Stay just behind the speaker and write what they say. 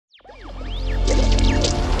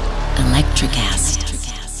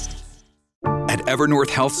NutriCast. At Evernorth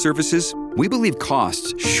Health Services, we believe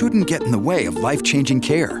costs shouldn't get in the way of life-changing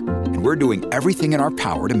care, and we're doing everything in our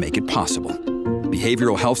power to make it possible.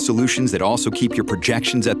 Behavioral health solutions that also keep your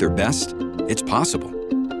projections at their best? It's possible.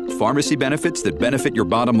 Pharmacy benefits that benefit your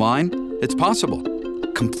bottom line? It's possible.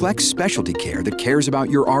 Complex specialty care that cares about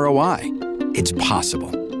your ROI? It's possible.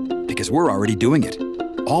 Because we're already doing it.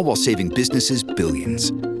 All while saving businesses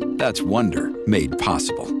billions. That's Wonder made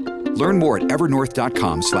possible. Learn more at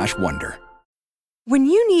evernorth.com/wonder. When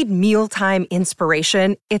you need mealtime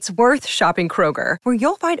inspiration, it's worth shopping Kroger, where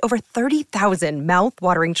you'll find over 30,000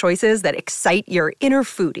 mouth-watering choices that excite your inner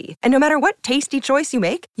foodie. And no matter what tasty choice you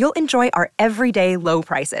make, you'll enjoy our everyday low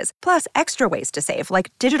prices, plus extra ways to save,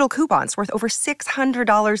 like digital coupons worth over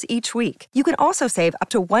 $600 each week. You can also save up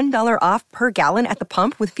to $1 off per gallon at the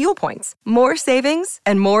pump with fuel points. More savings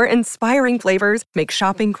and more inspiring flavors make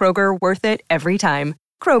shopping Kroger worth it every time.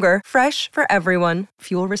 Kroger, fresh for everyone.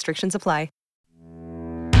 Fuel restrictions apply.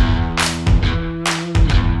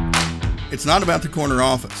 It's not about the corner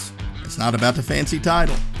office. It's not about the fancy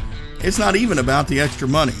title. It's not even about the extra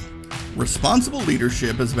money. Responsible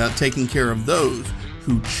leadership is about taking care of those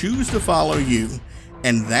who choose to follow you,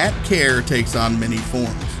 and that care takes on many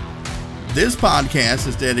forms. This podcast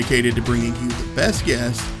is dedicated to bringing you the best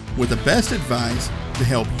guests with the best advice to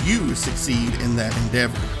help you succeed in that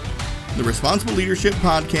endeavor. The Responsible Leadership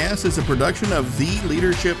Podcast is a production of The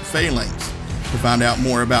Leadership Phalanx. To find out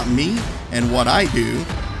more about me and what I do,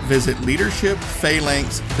 visit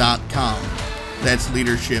leadershipphalanx.com. That's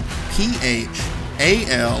leadership,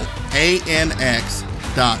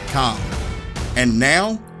 PHALANX.com. And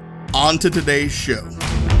now, on to today's show.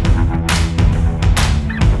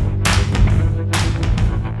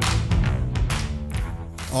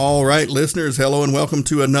 All right, listeners, hello and welcome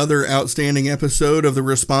to another outstanding episode of the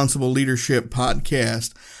Responsible Leadership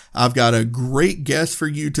Podcast. I've got a great guest for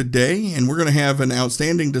you today, and we're going to have an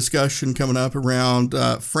outstanding discussion coming up around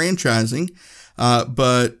franchising.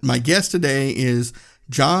 But my guest today is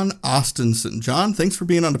John Ostenson. John, thanks for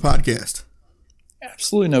being on the podcast.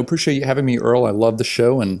 Absolutely. No, appreciate you having me, Earl. I love the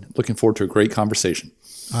show and looking forward to a great conversation.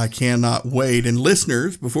 I cannot wait. And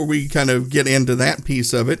listeners, before we kind of get into that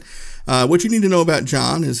piece of it, what you need to know about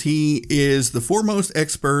John is he is the foremost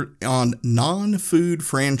expert on non-food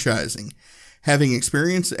franchising, having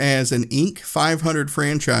experience as an Inc. 500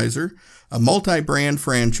 franchisor, a multi-brand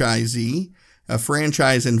franchisee, a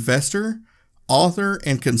franchise investor, author,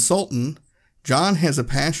 and consultant. John has a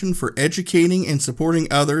passion for educating and supporting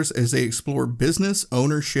others as they explore business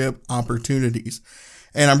ownership opportunities.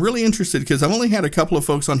 And I'm really interested because I've only had a couple of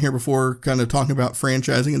folks on here before kind of talking about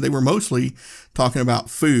franchising, and they were mostly talking about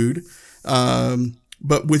food.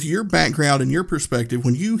 But with your background and your perspective,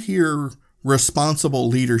 when you hear responsible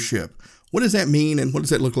leadership, what does that mean and what does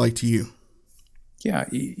that look like to you? Yeah,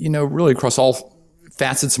 really across all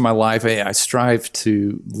facets of my life, I strive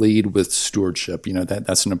to lead with stewardship.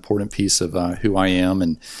 That's an important piece of who I am.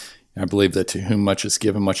 And I believe that to whom much is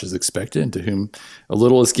given, much is expected, and to whom a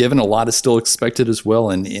little is given, a lot is still expected as well.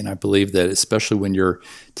 And I believe that especially when you're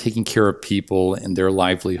taking care of people and their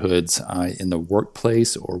livelihoods in the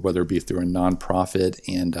workplace, or whether it be through a nonprofit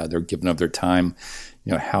and they're giving up their time,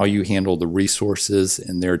 how you handle the resources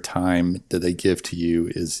and their time that they give to you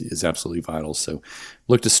is absolutely vital. So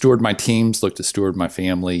look to steward my teams, look to steward my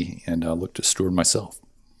family, and look to steward myself.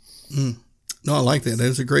 No, I like that.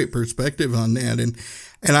 That's a great perspective on that. And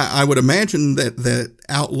I would imagine that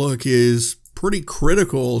outlook is pretty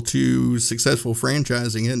critical to successful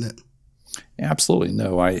franchising, isn't it? Absolutely.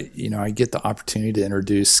 No, I get the opportunity to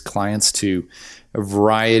introduce clients to a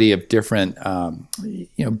variety of different,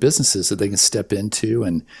 businesses that they can step into.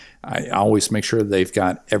 And I always make sure they've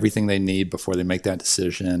got everything they need before they make that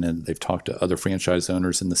decision. And they've talked to other franchise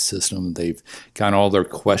owners in the system. They've gotten all their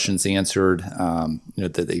questions answered,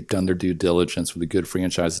 that they've done their due diligence with a good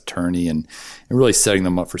franchise attorney and really setting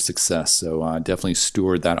them up for success. So definitely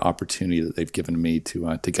steward that opportunity that they've given me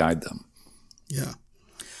to guide them. Yeah.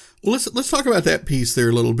 Well, let's talk about that piece there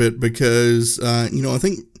a little bit because, I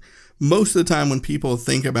think most of the time when people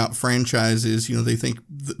think about franchises, they think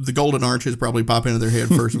the golden arches probably pop into their head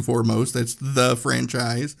first and foremost. That's the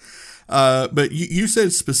franchise. But you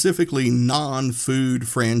said specifically non-food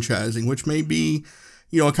franchising, which may be,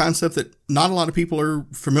 a concept that not a lot of people are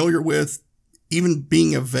familiar with even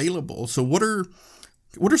being available. So what are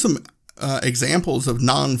some examples of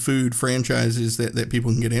non-food franchises that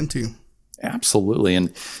people can get into? Absolutely.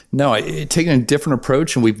 And taking a different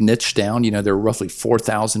approach, and we've niched down, there are roughly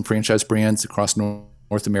 4,000 franchise brands across North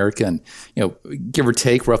North America, and give or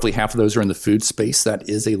take, roughly half of those are in the food space. That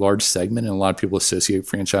is a large segment, and a lot of people associate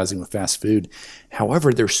franchising with fast food.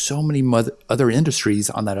 However, there's so many other industries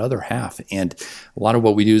on that other half, and a lot of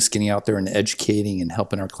what we do is getting out there and educating and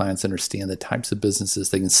helping our clients understand the types of businesses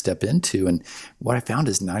they can step into. And what I found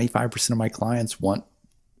is 95% of my clients want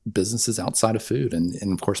businesses outside of food. And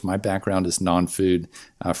of course, my background is non-food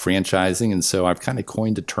franchising. And so I've kind of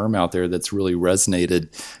coined a term out there that's really resonated,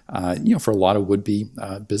 for a lot of would-be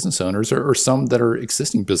business owners or some that are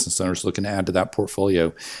existing business owners looking to add to that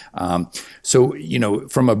portfolio. So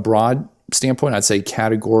from a broad standpoint, I'd say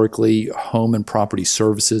categorically home and property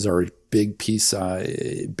services are a big piece,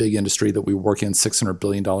 big industry that we work in, $600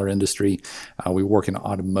 billion industry. We work in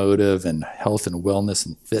automotive and health and wellness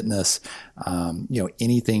and fitness,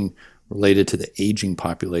 anything related to the aging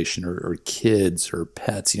population or kids or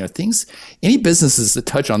pets, things, any businesses that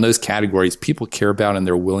touch on those categories, people care about and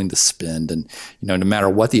they're willing to spend. And, no matter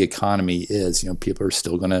what the economy is, people are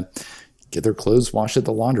still going to get their clothes washed at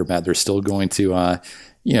the laundromat. They're still going to,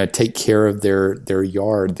 take care of their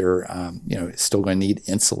yard. They're, still going to need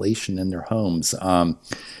insulation in their homes. And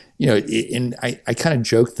I kind of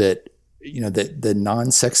joke that, that the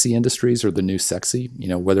non-sexy industries are the new sexy,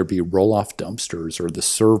 whether it be roll-off dumpsters or the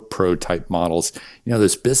Serve Pro type models,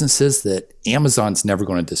 those businesses that Amazon's never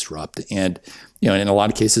going to disrupt. And, in a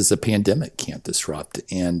lot of cases, the pandemic can't disrupt.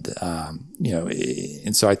 And,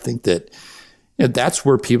 and so I think that, that's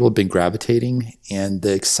where people have been gravitating. And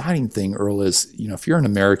the exciting thing, Earl, is, if you're an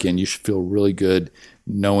American, you should feel really good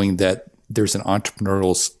knowing that there's an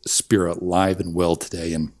entrepreneurial spirit live and well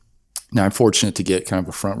today. And now I'm fortunate to get kind of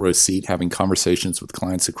a front row seat having conversations with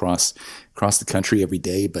clients across the country every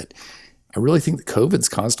day. But I really think that COVID's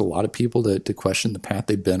caused a lot of people to question the path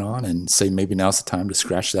they've been on and say maybe now's the time to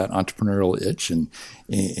scratch that entrepreneurial itch and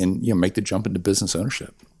make the jump into business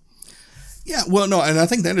ownership. Yeah, well, no, and I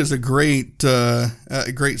think that is a great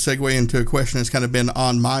segue into a question that's kind of been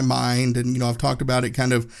on my mind. And, I've talked about it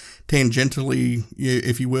kind of tangentially,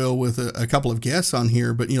 if you will, with a couple of guests on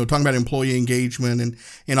here, but, talking about employee engagement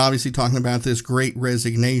and obviously talking about this great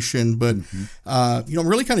resignation. But, I'm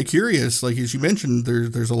really kind of curious, like, as you mentioned,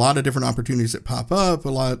 there's a lot of different opportunities that pop up,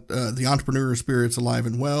 the entrepreneur spirit's alive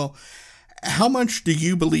and well. How much do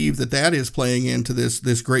you believe that is playing into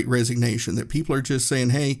this great resignation, that people are just saying,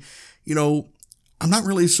 hey, I'm not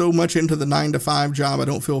really so much into the 9-to-5 job. I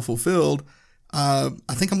don't feel fulfilled. I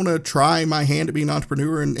think I'm going to try my hand at being an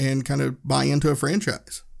entrepreneur and kind of buy into a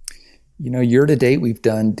franchise. Year to date, we've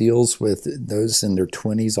done deals with those in their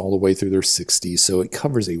 20s all the way through their 60s. So it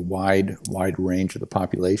covers a wide range of the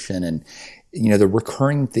population. And, the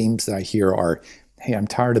recurring themes that I hear are, hey, I'm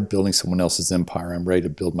tired of building someone else's empire. I'm ready to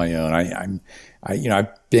build my own.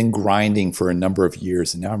 I've been grinding for a number of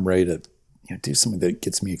years and now I'm ready to do something that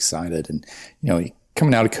gets me excited. And,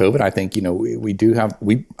 coming out of COVID, I think, we do have,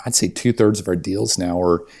 I'd say 2/3 of our deals now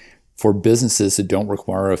are for businesses that don't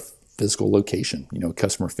require a physical location,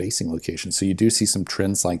 customer facing location. So you do see some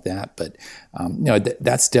trends like that, but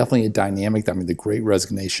that's definitely a dynamic. I mean, the great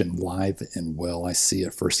resignation live and well, I see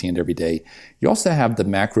it firsthand every day. You also have the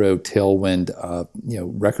macro tailwind of,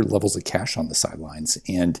 record levels of cash on the sidelines.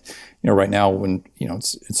 And, right now when,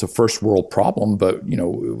 it's a first world problem, but,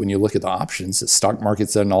 when you look at the options, the stock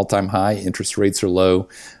market's at an all-time high, interest rates are low.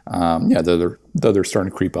 Though they're starting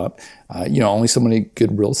to creep up, only so many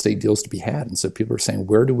good real estate deals to be had. And so people are saying,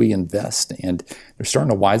 where do we invest? And they're starting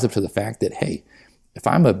to wise up to the fact that, hey, if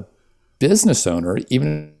I'm a business owner,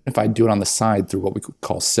 even if I do it on the side through what we could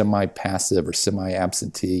call semi-passive or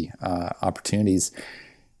semi-absentee opportunities,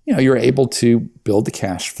 you're able to build the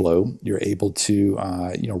cash flow. You're able to,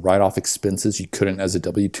 write off expenses you couldn't as a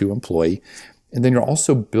W-2 employee. And then you're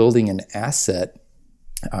also building an asset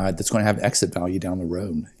that's going to have exit value down the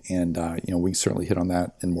road. And, we certainly hit on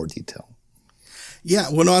that in more detail. Yeah,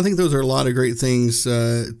 well, no, I think those are a lot of great things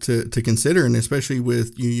to consider, and especially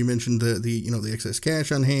with you mentioned the excess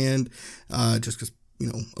cash on hand, just because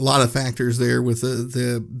a lot of factors there with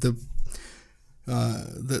the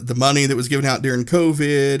money that was given out during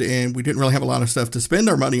COVID, and we didn't really have a lot of stuff to spend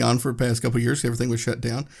our money on for the past couple of years. Everything was shut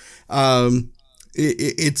down.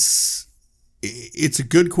 It's a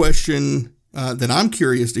good question that I'm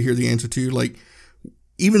curious to hear the answer to. Like,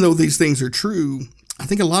 even though these things are true, I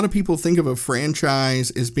think a lot of people think of a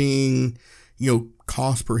franchise as being,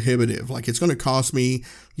 cost prohibitive. Like it's going to cost me,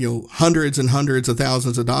 hundreds and hundreds of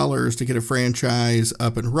thousands of dollars to get a franchise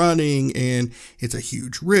up and running. And it's a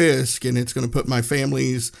huge risk, and it's going to put my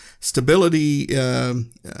family's stability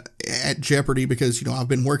at jeopardy because, I've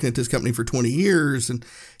been working at this company for 20 years. And,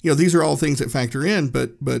 these are all things that factor in,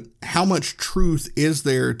 but how much truth is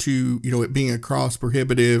there to, it being a cost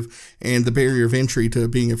prohibitive and the barrier of entry to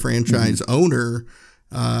being a franchise owner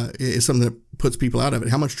is something that puts people out of it.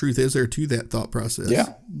 How much truth is there to that thought process?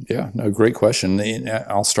 Yeah. No, great question. And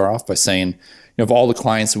I'll start off by saying, of all the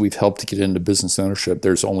clients that we've helped to get into business ownership,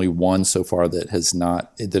 there's only one so far that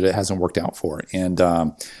it hasn't worked out for. And,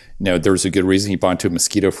 there was a good reason he bought into a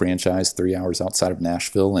mosquito franchise 3 hours outside of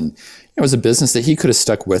Nashville. And it was a business that he could have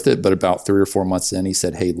stuck with it, but about 3 or 4 months in, he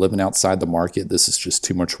said, hey, living outside the market, this is just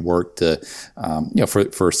too much work to,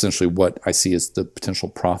 for essentially what I see as the potential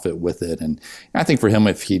profit with it. And I think for him,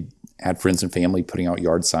 if he had friends and family putting out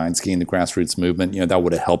yard signs, getting the grassroots movement, that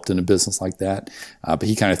would have helped in a business like that. But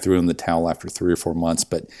he kind of threw in the towel after 3 or 4 months.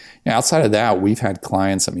 But outside of that, we've had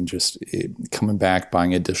clients, just coming back,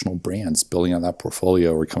 buying additional brands, building on that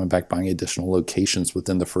portfolio, or coming back, buying additional locations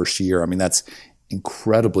within the first year. That's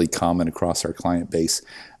incredibly common across our client base.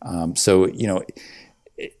 So,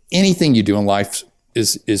 anything you do in life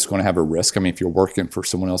is going to have a risk. If you're working for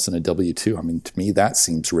someone else in a W-2, to me that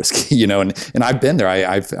seems risky, and I've been there.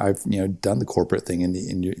 I've done the corporate thing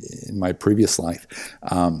in my previous life.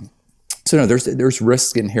 So no, there's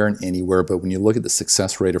risk inherent anywhere. But when you look at the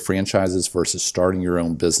success rate of franchises versus starting your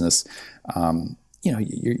own business,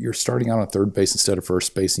 you're starting out on third base instead of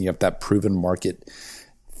first base, and you have that proven market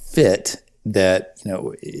fit that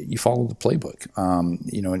you follow the playbook.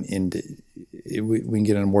 We can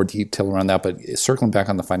get into more detail around that, but circling back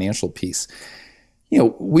on the financial piece,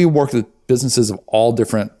 we work with businesses of all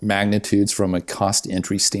different magnitudes from a cost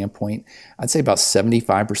entry standpoint. I'd say about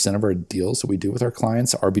 75% of our deals that we do with our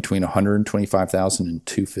clients are between $125,000 and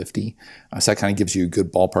 $250,000. So that kind of gives you a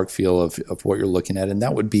good ballpark feel of what you're looking at, and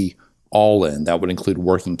that would be all in. That would include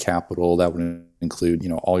working capital. That would include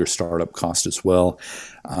all your startup costs as well.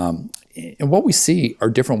 And what we see are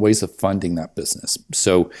different ways of funding that business.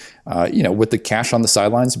 So, with the cash on the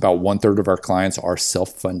sidelines, about 1/3 of our clients are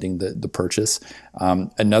self-funding the purchase.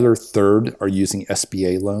 Another third are using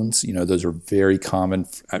SBA loans. Those are very common.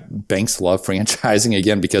 Banks love franchising,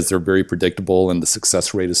 again, because they're very predictable and the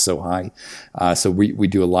success rate is so high. So we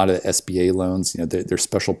do a lot of SBA loans. There's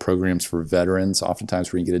special programs for veterans.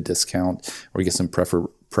 Oftentimes we can get a discount or we get some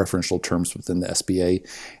preferential terms within the SBA.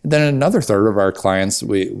 And then another third of our clients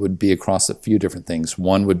would be across a few different things.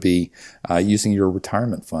 One would be using your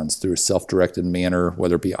retirement funds through a self-directed manner,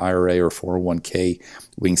 whether it be IRA or 401k.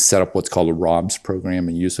 We can set up what's called a ROBS program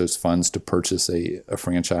and use those funds to purchase a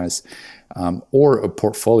franchise, or a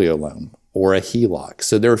portfolio loan or a HELOC.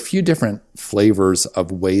 So there are a few different flavors of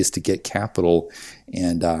ways to get capital.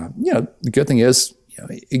 And the good thing is,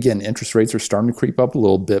 again, interest rates are starting to creep up a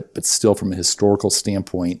little bit, but still from a historical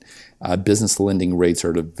standpoint, business lending rates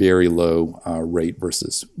are at a very low rate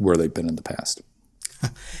versus where they've been in the past.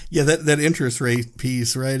 Yeah, that interest rate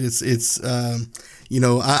piece, right? It's I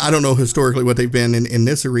don't know historically what they've been in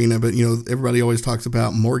this arena, but everybody always talks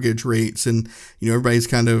about mortgage rates, and everybody's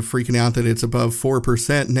kind of freaking out that it's above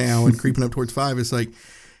 4% now and creeping up towards 5%. It's like,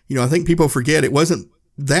 I think people forget it wasn't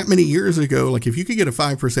that many years ago. Like if you could get a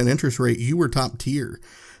 5% interest rate, you were top tier.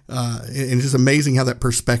 And it's just amazing how that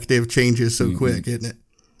perspective changes so quick, isn't it?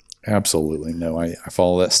 Absolutely. No, I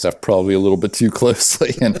follow that stuff probably a little bit too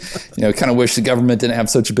closely, and kind of wish the government didn't have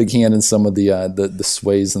such a big hand in some of the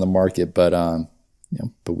sways in the market, but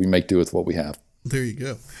we make do with what we have. There you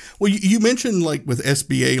go. Well, you mentioned like with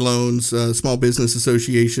SBA loans, Small Business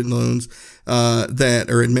Association loans, that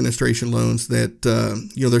or administration loans that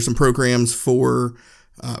there's some programs for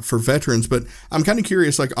veterans, but I'm kind of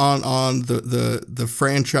curious, like on the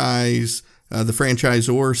franchise, the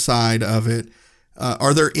franchisor side of it.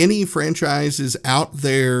 Are there any franchises out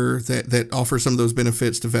there that offer some of those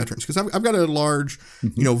benefits to veterans? Because I've got a large,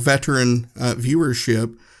 veteran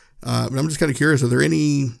viewership. But I'm just kind of curious, are there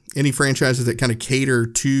any franchises that kind of cater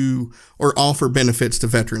to or offer benefits to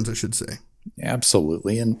veterans, I should say?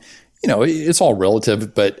 Absolutely. And, it's all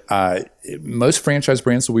relative, but most franchise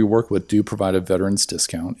brands that we work with do provide a veterans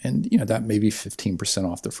discount. And, that may be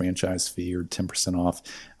 15% off the franchise fee or 10% off.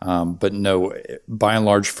 But no, by and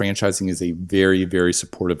large, franchising is a very, very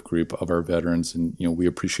supportive group of our veterans. And, we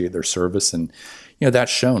appreciate their service. And,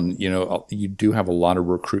 that's shown. You do have a lot of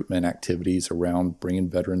recruitment activities around bringing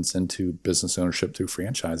veterans into business ownership through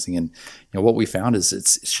franchising. And, what we found is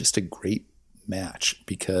it's just a great match,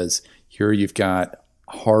 because here you've got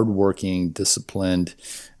hardworking, disciplined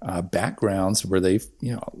backgrounds where they've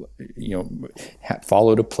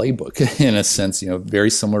followed a playbook in a sense, very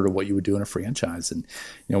similar to what you would do in a franchise. And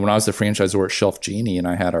when I was the franchisor at Shelf Genie, and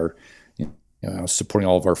I had I was supporting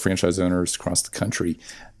all of our franchise owners across the country.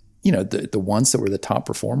 The ones that were the top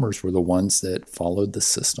performers were the ones that followed the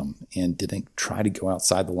system and didn't try to go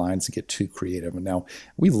outside the lines and get too creative. And now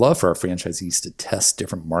we love for our franchisees to test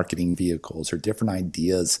different marketing vehicles or different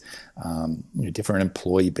ideas, different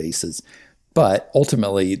employee bases. But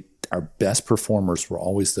ultimately, our best performers were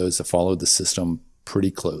always those that followed the system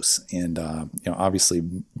pretty close. And, obviously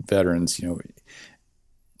veterans,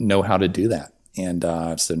 know how to do that. And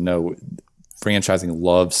franchising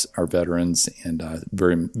loves our veterans and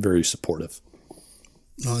very, very supportive.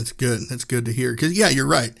 Oh, that's good. That's good to hear. Because, you're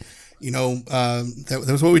right. That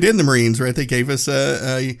was what we did in the Marines, right? They gave us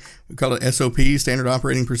we call it SOP, Standard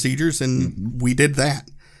Operating Procedures, and we did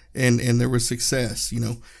that. And there was success,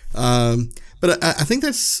 But I think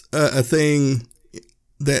that's a thing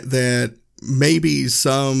that maybe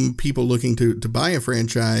some people looking to buy a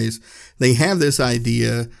franchise, they have this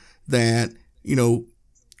idea that,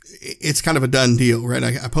 it's kind of a done deal, right?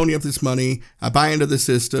 I pony up this money, I buy into the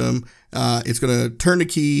system, it's going to turn the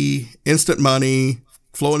key, instant money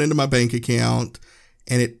flowing into my bank account,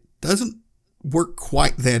 and it doesn't work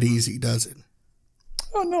quite that easy, does it?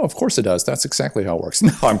 Oh, no, of course it does. That's exactly how it works.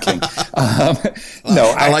 No, I'm kidding.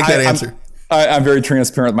 I like that answer. I'm very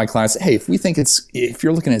transparent with my clients. Hey, if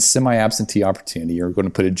you're looking at semi-absentee opportunity, you're going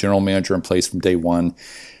to put a general manager in place from day one,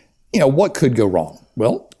 what could go wrong?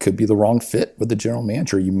 Well, it could be the wrong fit with the general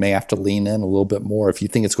manager. You may have to lean in a little bit more. If you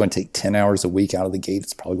think it's going to take 10 hours a week out of the gate,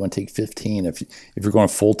 it's probably going to take 15. If you're going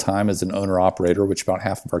full-time as an owner-operator, which about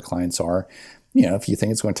half of our clients are, if you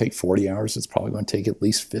think it's going to take 40 hours, it's probably going to take at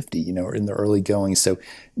least 50, in the early going. So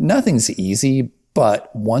nothing's easy,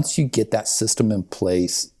 but once you get that system in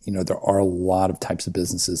place, there are a lot of types of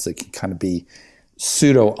businesses that can kind of be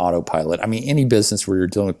pseudo autopilot. I mean, any business where you're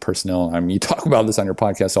dealing with personnel, you talk about this on your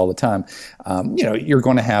podcast all the time, you're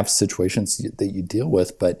going to have situations that you deal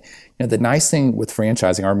with. But the nice thing with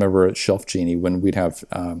franchising, I remember at Shelf Genie, when we'd have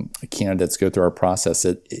candidates go through our process,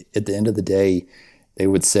 at the end of the day, they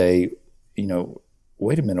would say,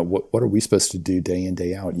 wait a minute, what are we supposed to do day in,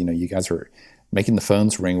 day out? You guys are making the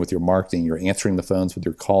phones ring with your marketing. You're answering the phones with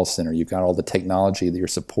your call center. You've got all the technology that you're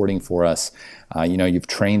supporting for us. You've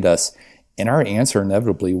trained us. And our answer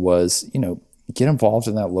inevitably was, get involved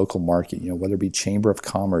in that local market, whether it be Chamber of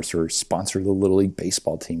Commerce or sponsor the Little League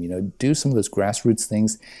baseball team, do some of those grassroots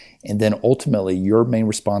things. And then ultimately your main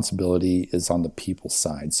responsibility is on the people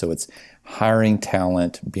side. So it's hiring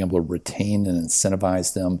talent, being able to retain and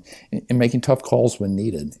incentivize them, and making tough calls when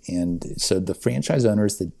needed. And so the franchise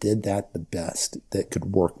owners that did that the best, that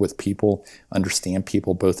could work with people, understand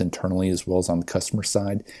people both internally as well as on the customer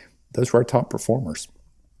side, those were our top performers.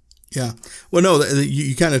 Yeah. Well, no,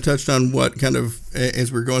 you kind of touched on what kind of, as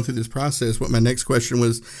we're going through this process, what my next question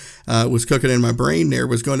was cooking in my brain there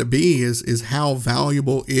was going to be is how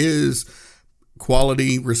valuable is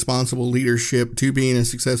quality, responsible leadership to being a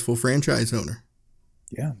successful franchise owner?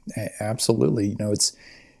 Yeah, absolutely. It's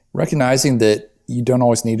recognizing that you don't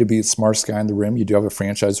always need to be the smartest guy in the room. You do have a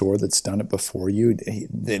franchisor that's done it before you.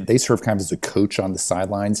 They serve kind of as a coach on the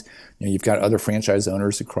sidelines. You've got other franchise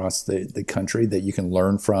owners across the country that you can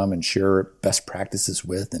learn from and share best practices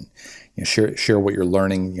with, and share what you're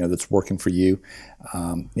learning, that's working for you.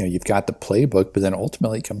 You've got the playbook, but then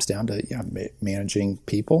ultimately it comes down to managing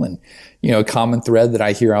people. And a common thread that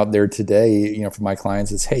I hear out there today, from my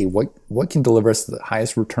clients is, hey, what can deliver us the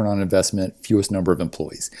highest return on investment, fewest number of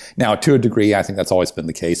employees? Now, to a degree, I think that's always been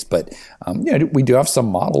the case, but we do have some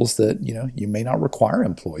models that you may not require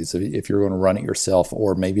employees if you're going to run it yourself,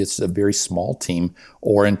 or maybe it's a very small team,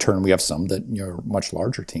 or in turn we have some that are much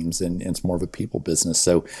larger teams and it's more of a people business.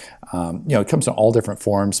 So it comes in all different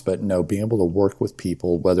forms, but being able to work with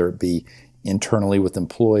people, whether it be internally with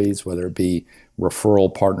employees, whether it be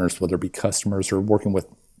referral partners, whether it be customers, or working with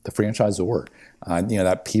the franchisor,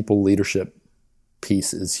 that people leadership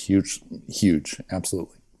piece is huge.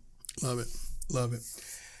 Absolutely. Love it.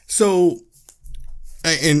 So,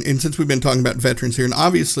 and since we've been talking about veterans here, and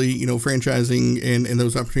obviously, franchising and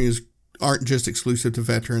those opportunities aren't just exclusive to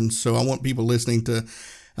veterans. So I want people listening to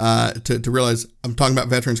realize I'm talking about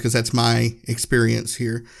veterans because that's my experience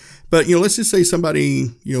here. But, let's just say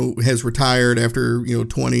somebody, has retired after,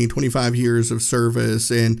 20, 25 years of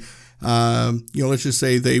service. And, let's just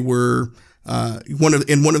say they were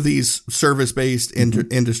in one of these service-based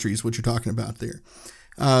industries, what you're talking about there.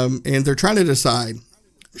 And they're trying to decide,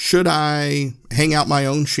 should I hang out my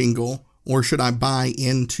own shingle, or should I buy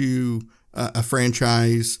into a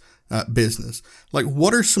franchise business. Like,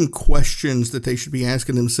 what are some questions that they should be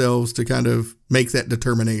asking themselves to kind of make that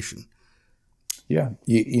determination? Yeah.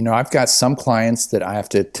 I've got some clients that I have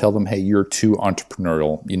to tell them, hey, you're too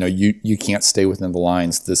entrepreneurial. You can't stay within the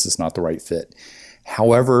lines. This is not the right fit.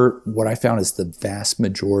 However, what I found is the vast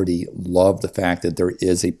majority love the fact that there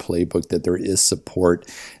is a playbook, that there is support,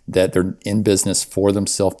 that they're in business for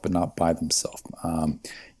themselves, but not by themselves.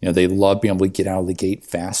 They love being able to get out of the gate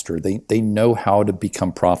faster. They know how to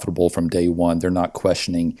become profitable from day one. They're not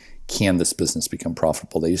questioning, can this business become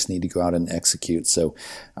profitable? They just need to go out and execute. So,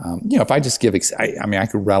 if I just give, I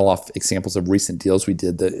could rattle off examples of recent deals we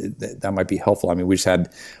did that might be helpful. I mean, we just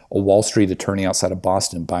had a Wall Street attorney outside of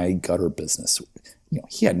Boston buy a gutter business.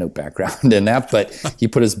 He had no background in that, but he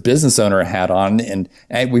put his business owner hat on, and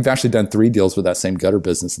we've actually done 3 deals with that same gutter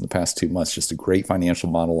business in the past 2 months. Just a great financial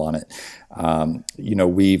model on it.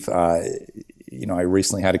 I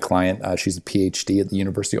recently had a client, she's a PhD at the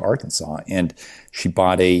University of Arkansas, and she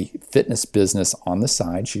bought a fitness business on the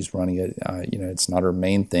side. She's running it, it's not her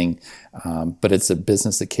main thing, but it's a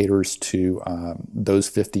business that caters to those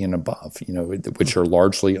 50 and above, which are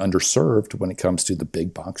largely underserved when it comes to the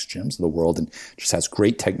big box gyms of the world, and just has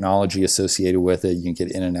great technology associated with it. You can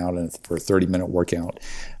get in and out for a 30-minute workout.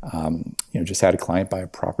 Just had a client buy a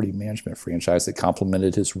property management franchise that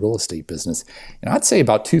complemented his real estate business. And I'd say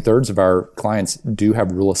about 2/3 of our clients do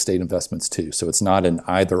have real estate investments too. So it's not an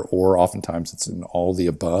either or. Oftentimes it's an all the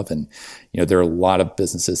above. And, there are a lot of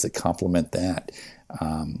businesses that complement that.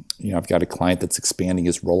 I've got a client that's expanding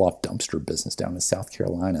his roll-off dumpster business down in South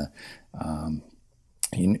Carolina.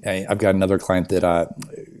 I've got another client that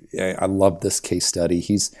I love this case study.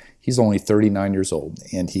 He's only 39 years old,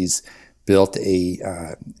 and he's built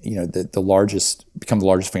become the largest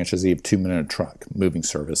franchisee of 2 Minute Truck moving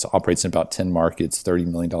service, operates in about 10 markets, $30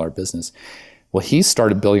 million business. Well, he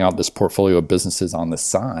started building out this portfolio of businesses on the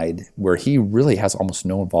side where he really has almost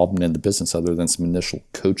no involvement in the business other than some initial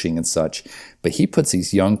coaching and such. But he puts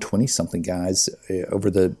these young 20-something guys over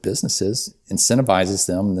the businesses, incentivizes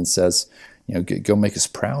them, and then says, go make us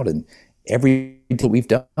proud. And every deal we've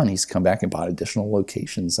done, he's come back and bought additional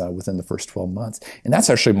locations within the first 12 months. And that's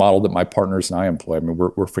actually a model that my partners and I employ. I mean, we're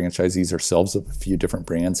franchisees ourselves of a few different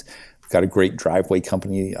brands. We've got a great driveway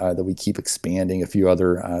company that we keep expanding, a few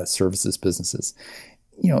other services businesses.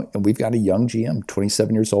 And we've got a young GM,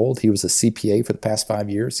 27 years old. He was a CPA for the past 5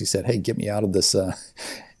 years. He said, hey, get me out of this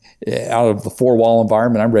out of the 4-wall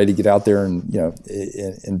environment. I'm ready to get out there and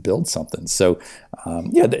and build something. So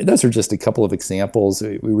those are just a couple of examples.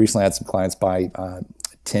 We recently had some clients buy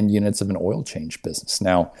 10 units of an oil change business.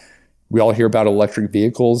 Now, we all hear about electric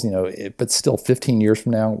vehicles, but still 15 years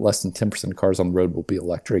from now, less than 10% of cars on the road will be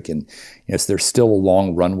electric. And so there's still a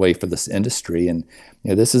long runway for this industry. And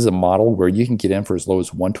this is a model where you can get in for as low as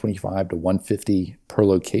 $125 to $150 per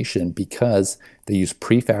location because they use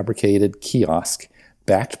prefabricated kiosk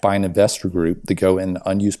backed by an investor group that go in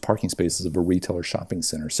unused parking spaces of a retail or shopping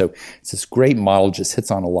center. So it's this great model, just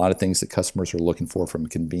hits on a lot of things that customers are looking for from a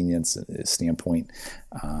convenience standpoint.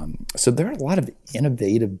 So there are a lot of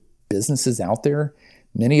innovative businesses out there.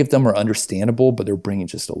 Many of them are understandable, but they're bringing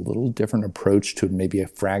just a little different approach to maybe a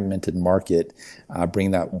fragmented market,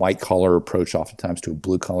 bringing that white collar approach oftentimes to a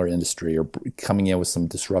blue collar industry, or coming in with some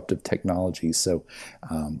disruptive technology. So,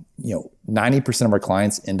 90% of our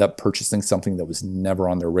clients end up purchasing something that was never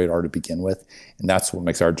on their radar to begin with. And that's what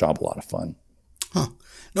makes our job a lot of fun. Huh.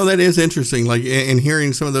 No, that is interesting. Like, and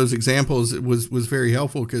hearing some of those examples was very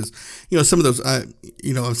helpful because, some of those,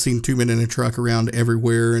 I've seen 2 Men in a Truck around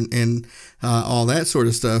everywhere and all that sort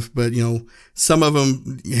of stuff. But, some of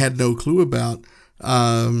them you had no clue about.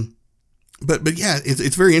 But yeah,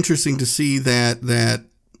 it's very interesting to see that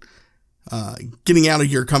getting out of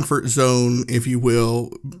your comfort zone, if you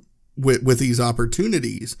will, with these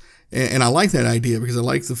opportunities. And I like that idea because I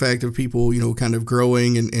like the fact of people, kind of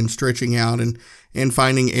growing and stretching out and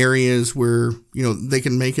finding areas where, they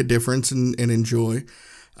can make a difference and enjoy.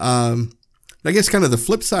 I guess kind of the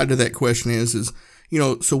flip side to that question is,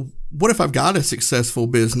 so what if I've got a successful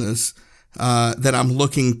business that I'm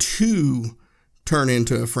looking to turn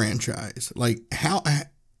into a franchise? Like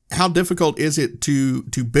how difficult is it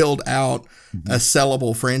to build out a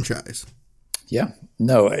sellable franchise? Yeah,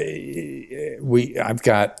 no, I've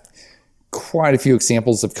got quite a few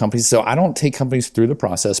examples of companies. So I don't take companies through the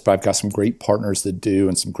process, but I've got some great partners that do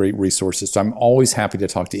and some great resources. So I'm always happy to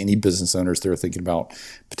talk to any business owners that are thinking about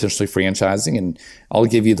potentially franchising. And I'll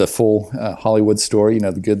give you the full Hollywood story,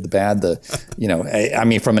 the good, the bad,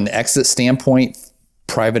 from an exit standpoint,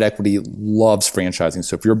 private equity loves franchising.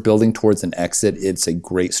 So if you're building towards an exit, it's a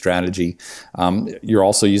great strategy. You're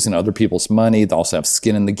also using other people's money. They also have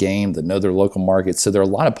skin in the game. They know their local markets. So there are a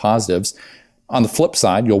lot of positives. On the flip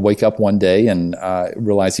side, you'll wake up one day and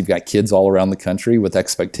realize you've got kids all around the country with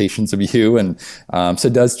expectations of you. And so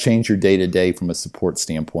it does change your day-to-day from a support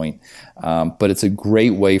standpoint. But it's a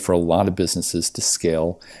great way for a lot of businesses to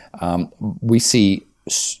scale. We see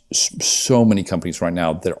so many companies right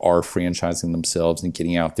now that are franchising themselves and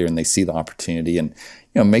getting out there, and they see the opportunity, and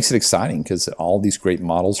it makes it exciting because all these great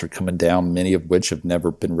models are coming down, many of which have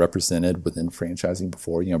never been represented within franchising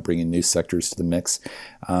before, bringing new sectors to the mix.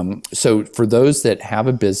 So for those that have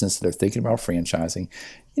a business that are thinking about franchising,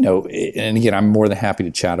 and again, I'm more than happy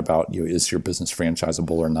to chat about, is your business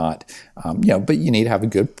franchisable or not? But you need to have a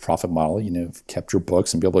good profit model, kept your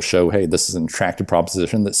books and be able to show, hey, this is an attractive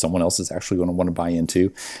proposition that someone else is actually going to want to buy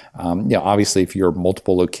into. Obviously, if you're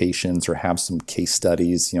multiple locations or have some case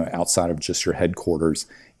studies, outside of just your headquarters,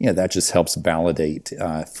 that just helps validate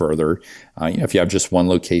further. If you have just one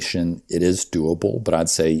location, it is doable, but I'd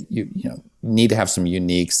say you need to have some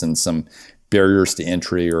uniques and some barriers to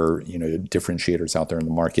entry or differentiators out there in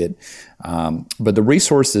the market. But the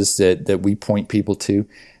resources that we point people to,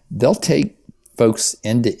 they'll take folks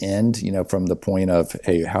end to end, from the point of,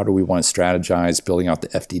 hey, how do we want to strategize, building out the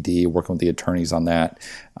FDD, working with the attorneys on that,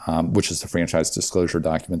 which is the franchise disclosure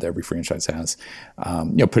document that every franchise has,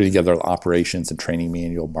 putting together operations and training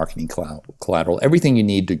manual, marketing collateral, everything you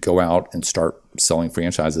need to go out and start selling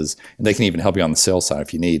franchises. And they can even help you on the sales side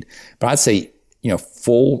if you need. But I'd say,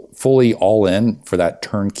 fully all in for that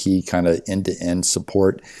turnkey kind of end-to-end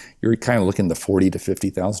support, you're kind of looking the $40,000 to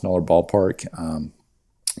 $50,000 ballpark,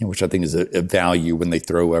 which I think is a value when they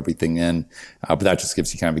throw everything in. But that just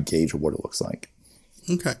gives you kind of a gauge of what it looks like.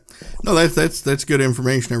 Okay. No, that's good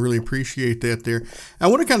information. I really appreciate that there. I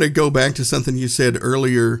want to kind of go back to something you said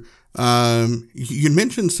earlier. You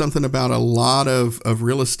mentioned something about a lot of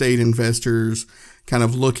real estate investors kind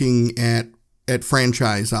of looking at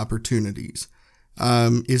franchise opportunities.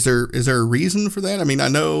 Is there a reason for that? I mean, I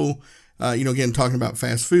know, again, talking about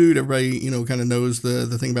fast food, everybody, kind of knows the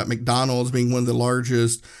thing about McDonald's being one of the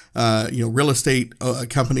largest, real estate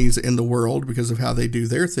companies in the world because of how they do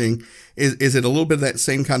their thing. Is it a little bit of that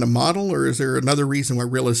same kind of model, or is there another reason why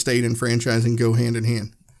real estate and franchising go hand in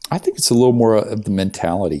hand? I think it's a little more of the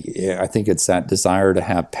mentality. I think it's that desire to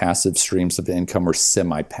have passive streams of income or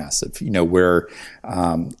semi-passive, where,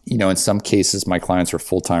 in some cases, my clients are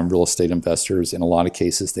full-time real estate investors. In a lot of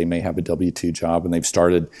cases, they may have a W-2 job and they've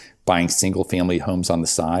started buying single-family homes on the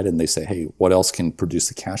side, and they say, hey, what else can produce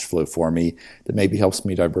the cash flow for me that maybe helps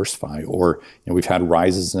me diversify? Or, we've had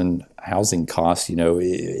rises in housing costs,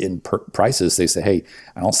 in prices. They say, hey,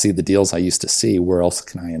 I don't see the deals I used to see. Where else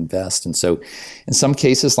can I invest? And so in some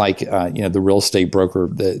cases, like, the real estate broker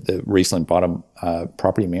that recently bought a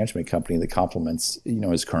property management company that complements,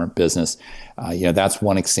 his current business, that's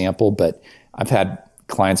one example. But I've had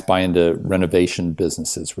clients buy into renovation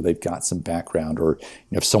businesses where they've got some background, or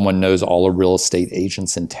if someone knows all the real estate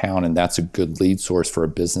agents in town and that's a good lead source for a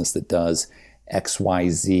business that does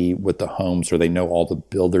XYZ with the homes, or they know all the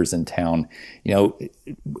builders in town,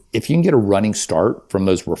 if you can get a running start from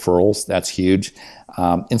those referrals, that's huge.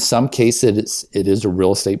 In some cases, it is a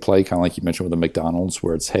real estate play, kind of like you mentioned with the McDonald's,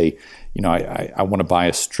 where it's, hey, I want to buy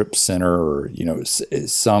a strip center, or,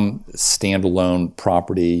 some standalone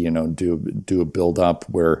property, do a build up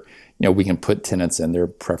where, we can put tenants in there,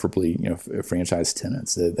 preferably, franchise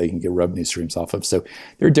tenants that they can get revenue streams off of. So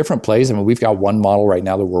there are different plays. I mean, we've got one model right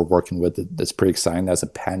now that we're working with that's pretty exciting. That's a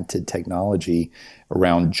patented technology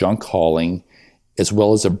around junk hauling, as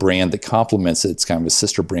well as a brand that complements it. It's kind of a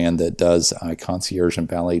sister brand that does concierge and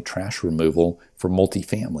valet trash removal for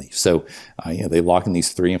multifamily. So, they lock in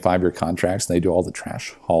these 3 and 5 year contracts, and they do all the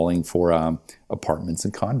trash hauling for apartments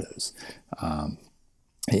and condos.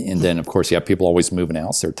 And then, of course, you have people always moving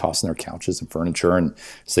out, so they're tossing their couches and furniture, and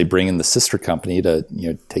so they bring in the sister company to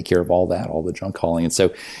take care of all that, all the junk hauling. And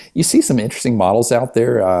so you see some interesting models out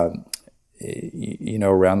there.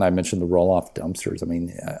 Around, I mentioned the roll-off dumpsters. I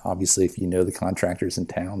mean, obviously, if you know the contractors in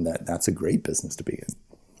town, that's a great business to be in.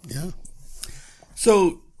 Yeah.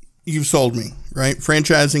 So you've sold me, right?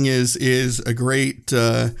 Franchising is a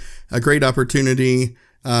great opportunity.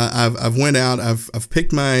 I've went out. I've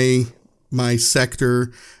picked my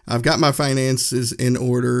sector. I've got my finances in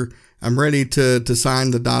order. I'm ready to sign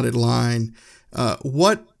the dotted line.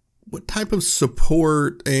 What type of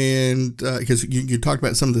support, and because you talked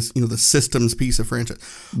about some of this, the systems piece of franchise,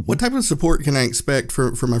 what type of support can I expect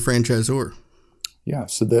for my franchisor? Yeah,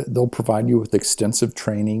 so they'll provide you with extensive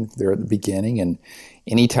training there at the beginning, and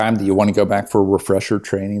anytime that you want to go back for a refresher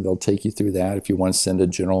training, they'll take you through that. If you want to send a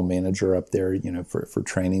general manager up there, for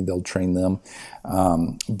training, they'll train them.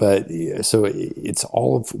 But so it's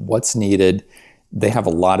all of what's needed. They have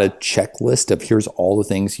a lot of checklist of here's all the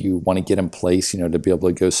things you want to get in place, to be able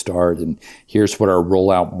to go start. And here's what our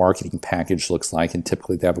rollout marketing package looks like. And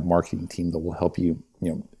typically they have a marketing team that will help you,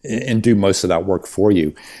 and do most of that work for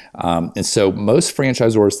you. And so most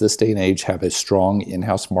franchisors this day and age have a strong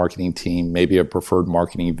in-house marketing team, maybe a preferred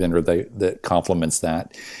marketing vendor that complements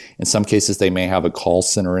that. In some cases, they may have a call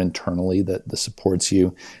center internally that supports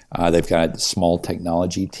you. They've got a small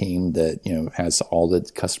technology team that has all the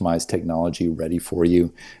customized technology ready for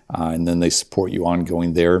you, and then they support you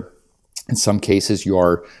ongoing there. In some cases, you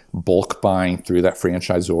are bulk buying through that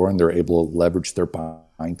franchisor, and they're able to leverage their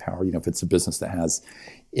buying power. If it's a business that has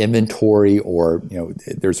inventory, or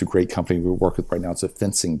there's a great company we work with right now. It's a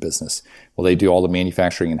fencing business. Well, they do all the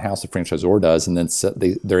manufacturing in-house, the franchisor does, and then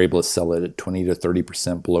they're able to sell it at 20 to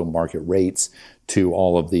 30% below market rates to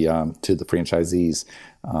all of the to the franchisees.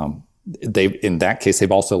 In that case,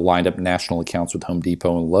 they've also lined up national accounts with Home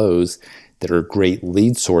Depot and Lowe's that are great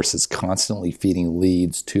lead sources, constantly feeding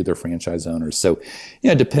leads to their franchise owners. So,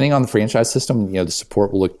 depending on the franchise system, the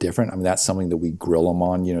support will look different. I mean, that's something that we grill them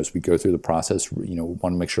on, as we go through the process. We want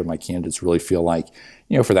to make sure my candidates really feel like,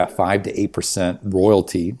 for that 5 to 8%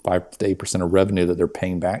 royalty, 5 to 8% of revenue that they're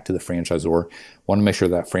paying back to the franchisor, want to make sure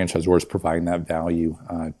that franchisor is providing that value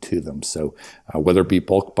to them. So whether it be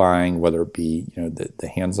bulk buying, whether it be the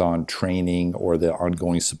hands-on training or the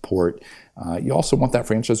ongoing support, you also want that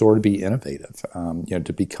franchisor to be innovative,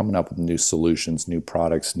 to be coming up with new solutions, new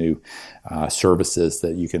products, new services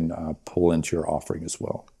that you can pull into your offering as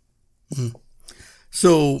well. Mm-hmm.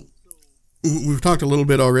 So we've talked a little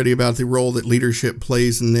bit already about the role that leadership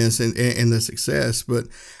plays in this and the success, but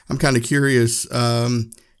I'm kind of curious.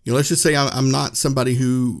 Let's just say I'm not somebody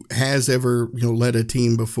who has ever led a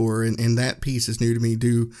team before, and that piece is new to me.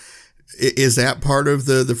 Is that part of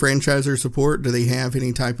the franchisor support? Do they have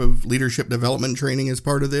any type of leadership development training as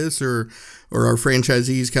part of this, or are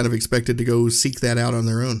franchisees kind of expected to go seek that out on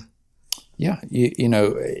their own? Yeah,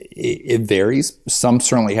 it varies. Some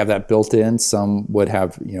certainly have that built in. Some would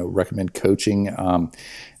have, recommend coaching.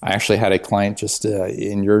 I actually had a client just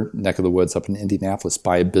in your neck of the woods up in Indianapolis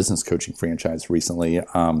buy a business coaching franchise recently.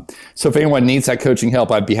 So if anyone needs that coaching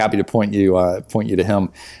help, I'd be happy to point you to him.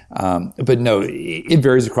 But no, it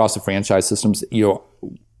varies across the franchise systems.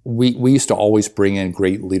 We used to always bring in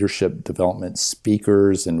great leadership development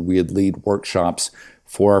speakers, and we would lead workshops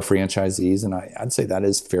for our franchisees, and I'd say that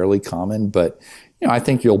is fairly common, but I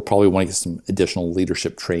think you'll probably want to get some additional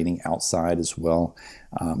leadership training outside as well.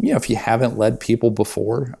 If you haven't led people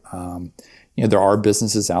before, there are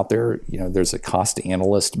businesses out there. There's a cost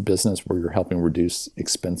analyst business where you're helping reduce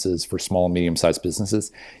expenses for small and medium-sized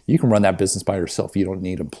businesses. You can run that business by yourself. You don't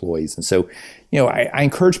need employees. And so, I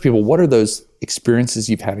encourage people, what are those experiences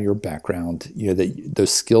you've had in your background,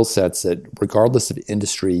 those skill sets that regardless of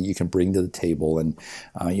industry you can bring to the table, and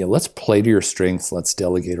let's play to your strengths. Let's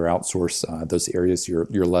delegate or outsource those areas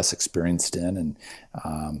you're less experienced in.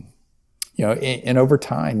 And over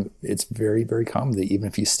time, it's very, very common that even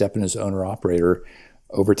if you step in as owner-operator,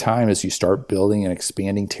 over time, as you start building and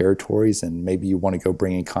expanding territories, and maybe you want to go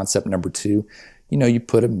bring in concept number 2, you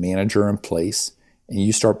put a manager in place, and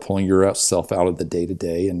you start pulling yourself out of the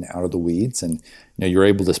day-to-day and out of the weeds, and you're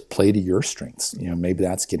able to play to your strengths. Maybe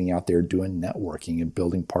that's getting out there doing networking and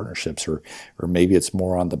building partnerships, or maybe it's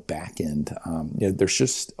more on the back end. There's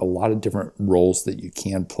just a lot of different roles that you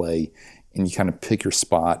can play, and you kind of pick your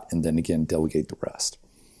spot, and then again delegate the rest.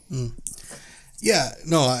 Mm. Yeah,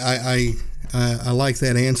 no, I like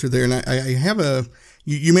that answer there, and I have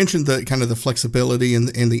you mentioned the kind of the flexibility and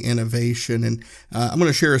the innovation, and I'm going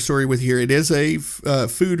to share a story with you here. It is a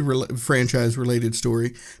food franchise related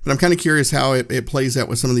story, but I'm kind of curious how it plays out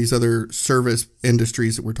with some of these other service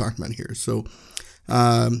industries that we're talking about here. So,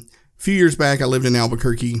 a few years back, I lived in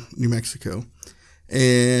Albuquerque, New Mexico,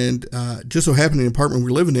 and just so happened in the apartment we're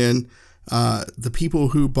living in, the people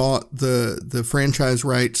who bought the franchise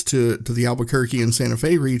rights to the Albuquerque and Santa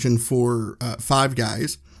Fe region for Five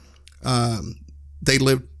Guys, they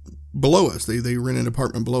lived below us. They rented an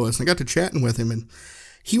apartment below us. And I got to chatting with him, and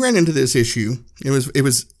he ran into this issue. It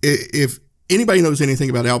was if anybody knows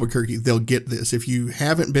anything about Albuquerque, they'll get this. If you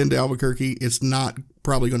haven't been to Albuquerque, it's not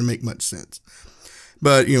probably going to make much sense.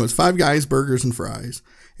 But it's Five Guys burgers and fries,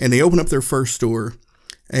 and they open up their first store,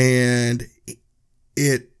 and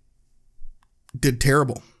it did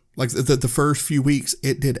terrible. Like the first few weeks,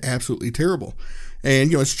 it did absolutely terrible.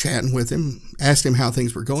 And I was chatting with him, asked him how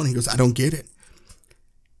things were going. He goes, "I don't get it.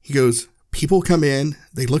 He goes, people come in,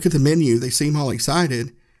 they look at the menu, they seem all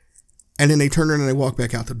excited, and then they turn around and they walk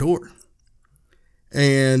back out the door.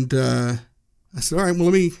 And I said, all right, well,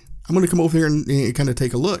 I'm going to come over here and kind of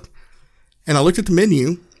take a look. And I looked at the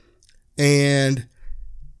menu, and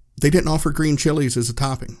they didn't offer green chilies as a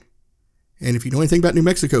topping. And if you know anything about New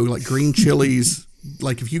Mexico, like green chilies,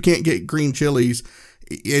 like if you can't get green chilies,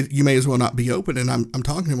 you may as well not be open. And I'm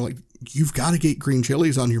talking to him like, you've got to get green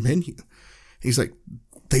chilies on your menu. He's like,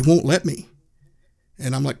 they won't let me.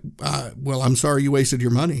 And I'm like, well, I'm sorry you wasted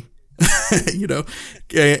your money. You know,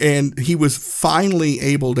 and he was finally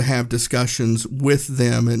able to have discussions with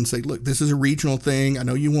them and say, look, this is a regional thing. I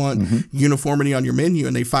know you want uniformity on your menu.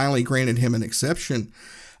 And they finally granted him an exception.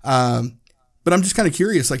 But I'm just kind of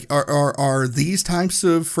curious, like, are these types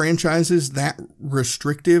of franchises that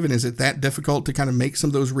restrictive? And is it that difficult to kind of make some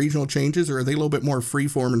of those regional changes, or are they a little bit more free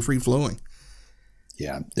form and free flowing?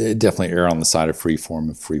 Yeah, definitely err on the side of free form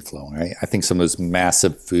and free flowing. I think some of those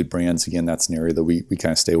massive food brands, again, that's an area that we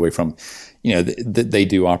kind of stay away from. You know, they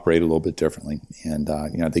do operate a little bit differently, and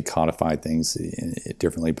you know, they codify things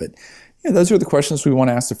differently. But yeah, those are the questions we want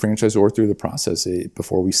to ask the franchisor through the process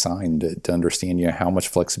before we sign to understand, you know, how much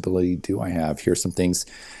flexibility do I have? Here's some things,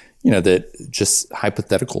 you know, that just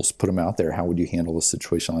hypotheticals, put them out there. How would you handle a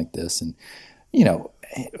situation like this? And, you know,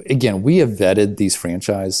 again, we have vetted these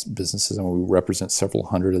franchise businesses, and we represent several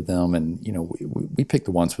hundred of them. And, you know, we pick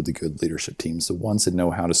the ones with the good leadership teams, the ones that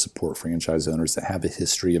know how to support franchise owners, that have a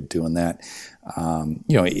history of doing that.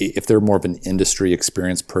 You know, if they're more of an industry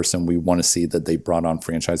experienced person, we want to see that they brought on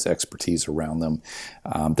franchise expertise around them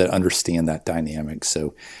that understand that dynamic.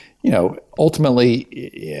 So, you know,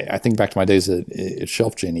 ultimately, I think back to my days at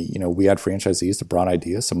Shelf Genie, you know, we had franchisees that brought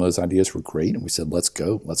ideas. Some of those ideas were great. And we said, let's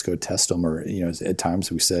go test them. Or, you know, at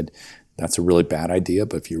times we said, that's a really bad idea,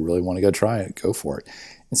 but if you really want to go try it, go for it.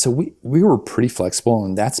 And so we were pretty flexible,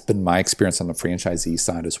 and that's been my experience on the franchisee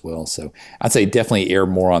side as well. So I'd say definitely err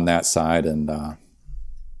more on that side. And,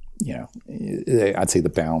 you know, I'd say the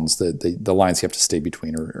bounds, the lines you have to stay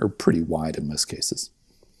between are pretty wide in most cases.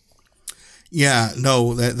 Yeah,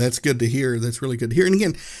 no, that's good to hear. That's really good to hear. And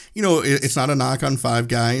again, you know, it's not a knock on Five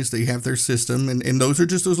Guys. They have their system, and those are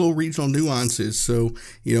just those little regional nuances. So,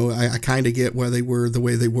 you know, I kind of get why they were the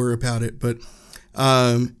way they were about it. But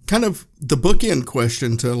kind of the bookend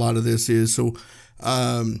question to a lot of this is, so,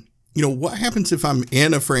 you know, what happens if I'm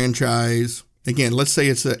in a franchise? Again, let's say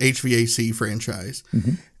it's a HVAC franchise.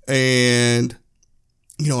 And,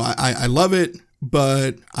 you know, I love it.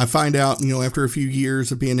 But I find out, you know, after a few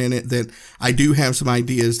years of being in it, that I do have some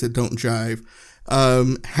ideas that don't jive.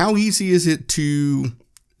 How easy is it to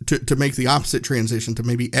make the opposite transition, to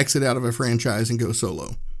maybe exit out of a franchise and go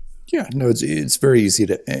solo? Yeah, no, it's very easy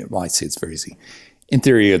to, well, I'd say it's very easy. In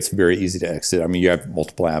theory, it's very easy to exit. I mean, you have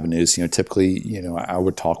multiple avenues. You know, typically, you know, I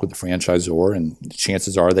would talk with the franchisor, and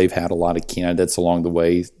chances are they've had a lot of candidates along the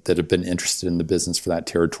way that have been interested in the business for that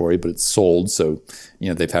territory, but it's sold. So, you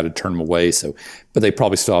know, they've had to turn them away. So, but they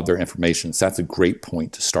probably still have their information. So that's a great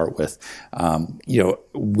point to start with. You know,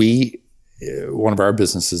 one of our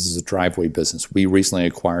businesses is a driveway business. We recently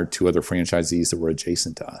acquired 2 other franchisees that were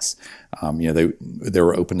adjacent to us. You know, they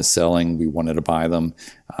were open to selling. We wanted to buy them.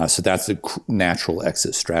 So that's a natural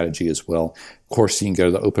exit strategy as well. Of course, you can go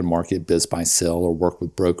to the open market, biz buy sell, or work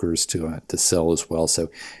with brokers to sell as well. So,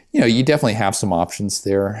 you know, you definitely have some options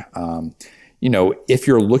there. You know, if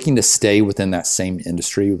you're looking to stay within that same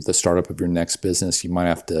industry with the startup of your next business, you might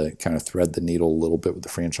have to kind of thread the needle a little bit with the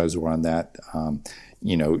franchisor on that.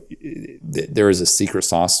 You know, there is a secret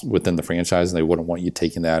sauce within the franchise, and they wouldn't want you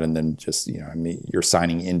taking that and then just, you know, I mean, you're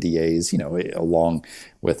signing NDAs, you know, along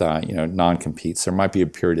with, you know, non-competes. There might be a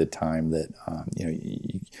period of time that, you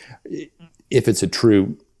know, if it's a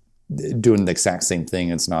true doing the exact same thing,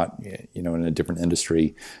 it's not, you know, in a different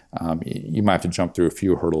industry, you might have to jump through a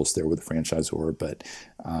few hurdles there with the franchisor, but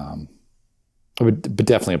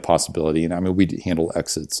definitely a possibility. And I mean, we handle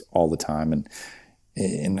exits all the time, and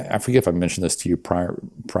I forget if I mentioned this to you prior,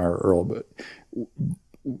 Earl, but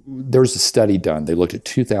there was a study done. They looked at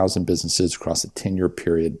 2,000 businesses across a 10-year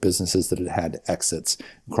period, businesses that had exits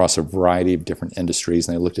across a variety of different industries,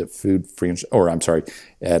 and they looked at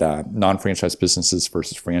non-franchise businesses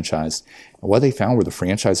versus franchise. And what they found were the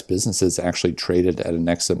franchise businesses actually traded at an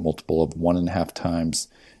exit multiple of 1.5 times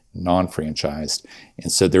non-franchised, and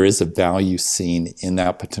so there is a value seen in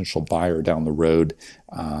that potential buyer down the road.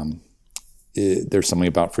 There's something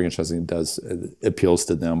about franchising that appeals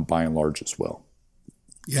to them by and large as well.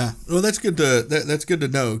 Yeah, well, that's good to that's good to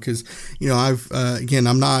know because I've again,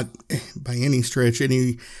 I'm not by any stretch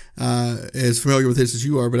as familiar with this as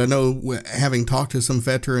you are, but I know having talked to some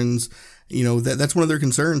veterans, that's one of their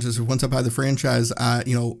concerns is once I buy the franchise,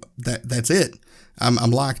 that's it.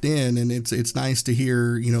 I'm locked in, and it's nice to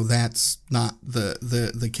hear that's not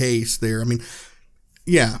the case there. I mean,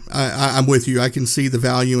 yeah, I'm with you. I can see the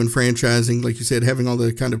value in franchising, like you said, having all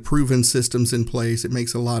the kind of proven systems in place. It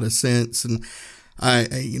makes a lot of sense, and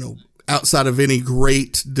outside of any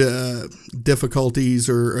great difficulties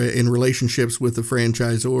or in relationships with the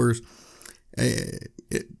franchisors,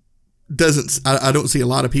 it doesn't. I don't see a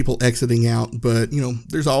lot of people exiting out, but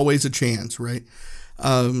there's always a chance, right?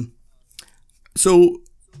 So,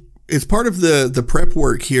 as part of the prep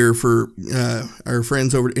work here for our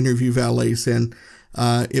friends over at Interview Valet, and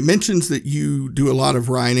it mentions that you do a lot of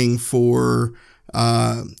writing for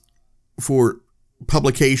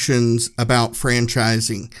publications about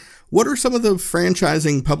franchising. What are some of the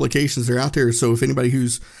franchising publications that are out there? So if anybody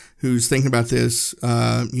who's thinking about this,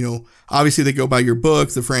 obviously they go by your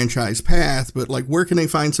book, The Franchise Path, but where can they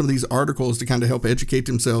find some of these articles to kind of help educate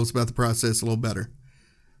themselves about the process a little better?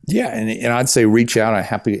 Yeah, and I'd say reach out. I'm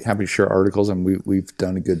happy to share articles, and we've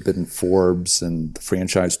done a good bit in Forbes and the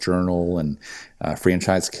Franchise Journal and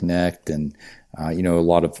Franchise Connect, and a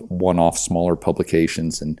lot of one-off smaller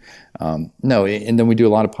publications, and then we do a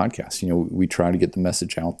lot of podcasts. We try to get the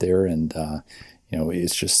message out there, and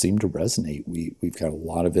it's just seemed to resonate. We've got a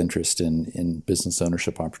lot of interest in business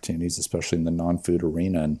ownership opportunities, especially in the non-food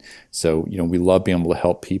arena, and so we love being able to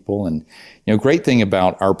help people. And great thing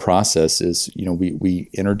about our process is we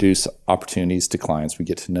introduce opportunities to clients, we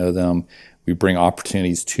get to know them. We bring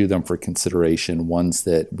opportunities to them for consideration, ones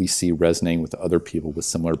that we see resonating with other people with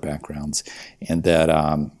similar backgrounds, and that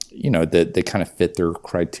that they kind of fit their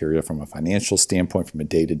criteria from a financial standpoint, from a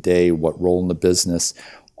day-to-day, what role in the business,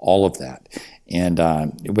 all of that. And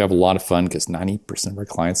we have a lot of fun because 90% of our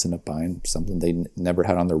clients end up buying something they never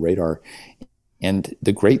had on their radar. And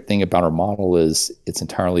the great thing about our model is it's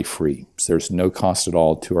entirely free. So there's no cost at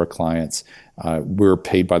all to our clients. We're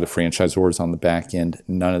paid by the franchisors on the back end.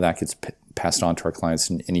 None of that gets passed on to our clients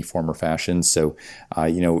in any form or fashion. So,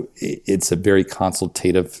 it's a very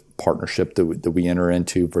consultative partnership that we enter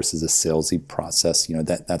into versus a salesy process.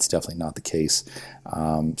 That's definitely not the case.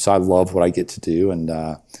 So I love what I get to do, and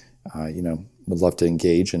would love to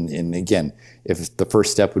engage. And again, if the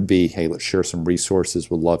first step would be, hey, let's share some resources,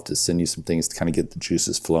 we'd love to send you some things to kind of get the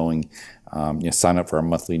juices flowing. Sign up for our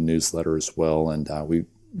monthly newsletter as well, and we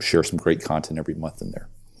share some great content every month in there.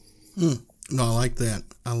 No, I like that.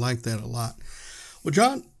 I like that a lot. Well,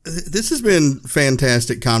 John, this has been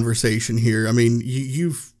fantastic conversation here. I mean,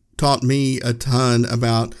 you've taught me a ton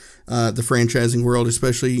about the franchising world,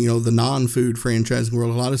 especially, the non-food franchising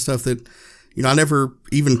world, a lot of stuff that, I never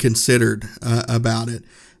even considered about it.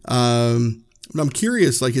 But I'm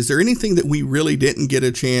curious, is there anything that we really didn't get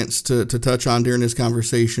a chance to touch on during this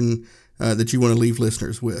conversation that you want to leave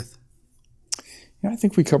listeners with? I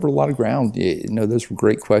think we covered a lot of ground. Those were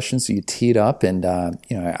great questions. So you teed up, and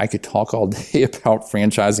I could talk all day about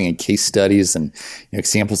franchising and case studies and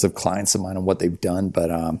examples of clients of mine and what they've done.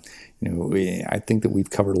 But I think that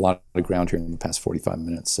we've covered a lot of ground here in the past 45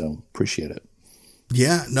 minutes. So appreciate it.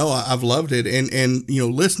 Yeah, no, I've loved it. And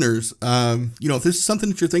listeners, if this is something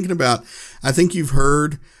that you're thinking about, I think you've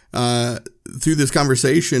heard through this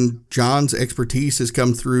conversation, John's expertise has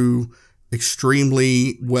come through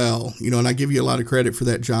extremely well, and I give you a lot of credit for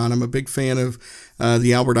that, John. I'm a big fan of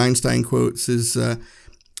the Albert Einstein quotes is,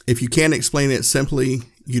 if you can't explain it simply,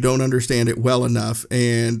 you don't understand it well enough.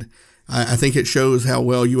 And I think it shows how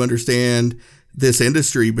well you understand this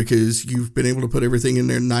industry because you've been able to put everything in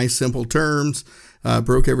there nice, simple terms,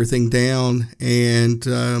 broke everything down. And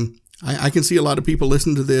I can see a lot of people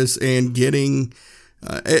listening to this and getting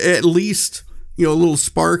at least a little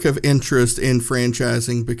spark of interest in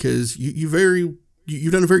franchising because you've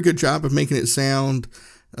done a very good job of making it sound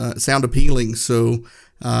appealing. So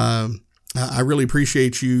I really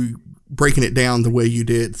appreciate you breaking it down the way you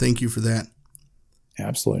did. Thank you for that.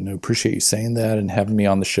 Absolutely. No, appreciate you saying that and having me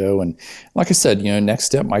on the show. And like I said, next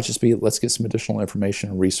step might just be let's get some additional information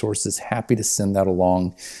and resources. Happy to send that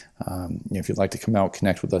along. If you'd like to come out,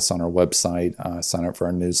 connect with us on our website, sign up for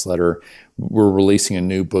our newsletter. We're releasing a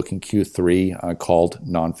new book in Q3 called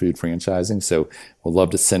Non-Food Franchising. So we'll love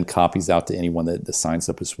to send copies out to anyone that signs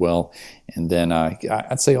up as well. And then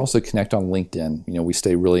I'd say also connect on LinkedIn. We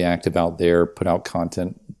stay really active out there, put out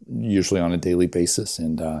content usually on a daily basis,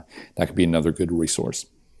 and that could be another good resource.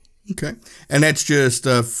 Okay. And that's just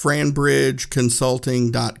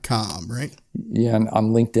franbridgeconsulting.com, right? Yeah, and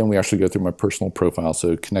on LinkedIn, we actually go through my personal profile.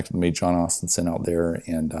 So connect with me, John Ostenson, out there,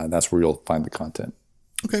 and that's where you'll find the content.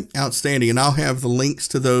 Okay, outstanding. And I'll have the links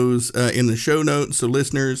to those in the show notes. So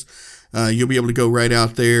listeners, you'll be able to go right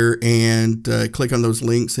out there and click on those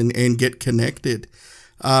links and get connected.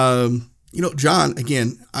 John,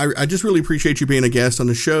 again, I just really appreciate you being a guest on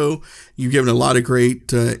the show. You've given a lot of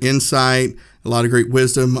great insight, a lot of great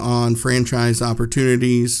wisdom on franchise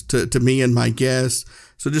opportunities to me and my guests.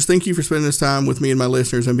 So just thank you for spending this time with me and my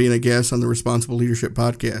listeners and being a guest on the Responsible Leadership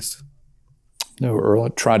Podcast. No, Earl, I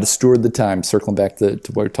tried to steward the time, circling back to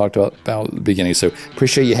what we talked about at the beginning. So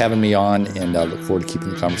appreciate you having me on, and I look forward to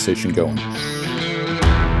keeping the conversation going.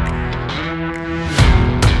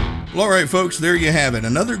 Well, all right, folks, there you have it.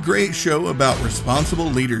 Another great show about responsible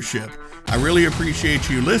leadership. I really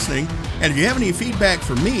appreciate you listening. And if you have any feedback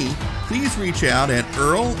for me, please reach out at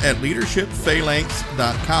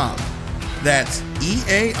earl@leadershipphalanx.com. That's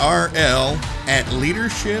EARL at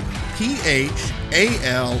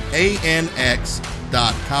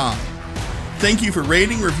leadershipphalanx.com. Thank you for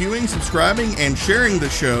rating, reviewing, subscribing, and sharing the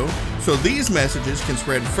show so these messages can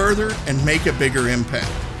spread further and make a bigger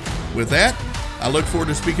impact. With that, I look forward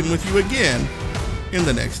to speaking with you again in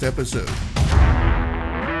the next episode.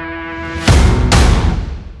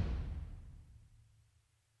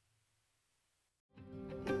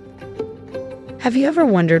 Have you ever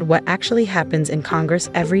wondered what actually happens in Congress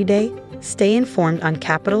every day? Stay informed on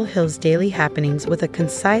Capitol Hill's daily happenings with a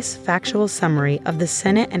concise, factual summary of the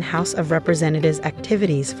Senate and House of Representatives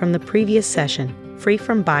activities from the previous session, free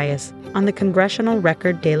from bias, on the Congressional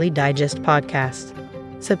Record Daily Digest podcast.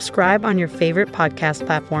 Subscribe on your favorite podcast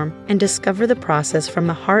platform and discover the process from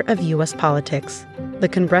the heart of U.S. politics. The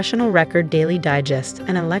Congressional Record Daily Digest,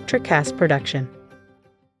 an Electricast production.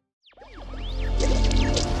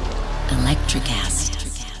 Electricast.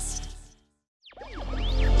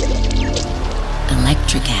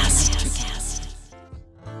 Electricast.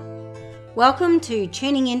 Welcome to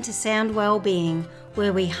Tuning Into Sound Wellbeing,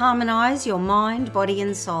 where we harmonise your mind, body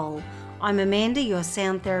and soul. I'm Amanda, your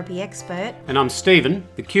sound therapy expert. And I'm Stephen,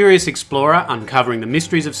 the curious explorer uncovering the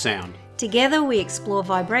mysteries of sound. Together we explore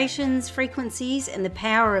vibrations, frequencies and the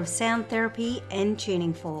power of sound therapy and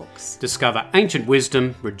tuning forks. Discover ancient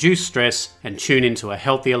wisdom, reduce stress and tune into a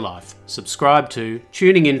healthier life. Subscribe to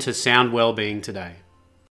Tuning Into Sound Wellbeing today.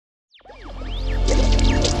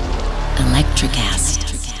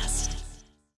 Electricast.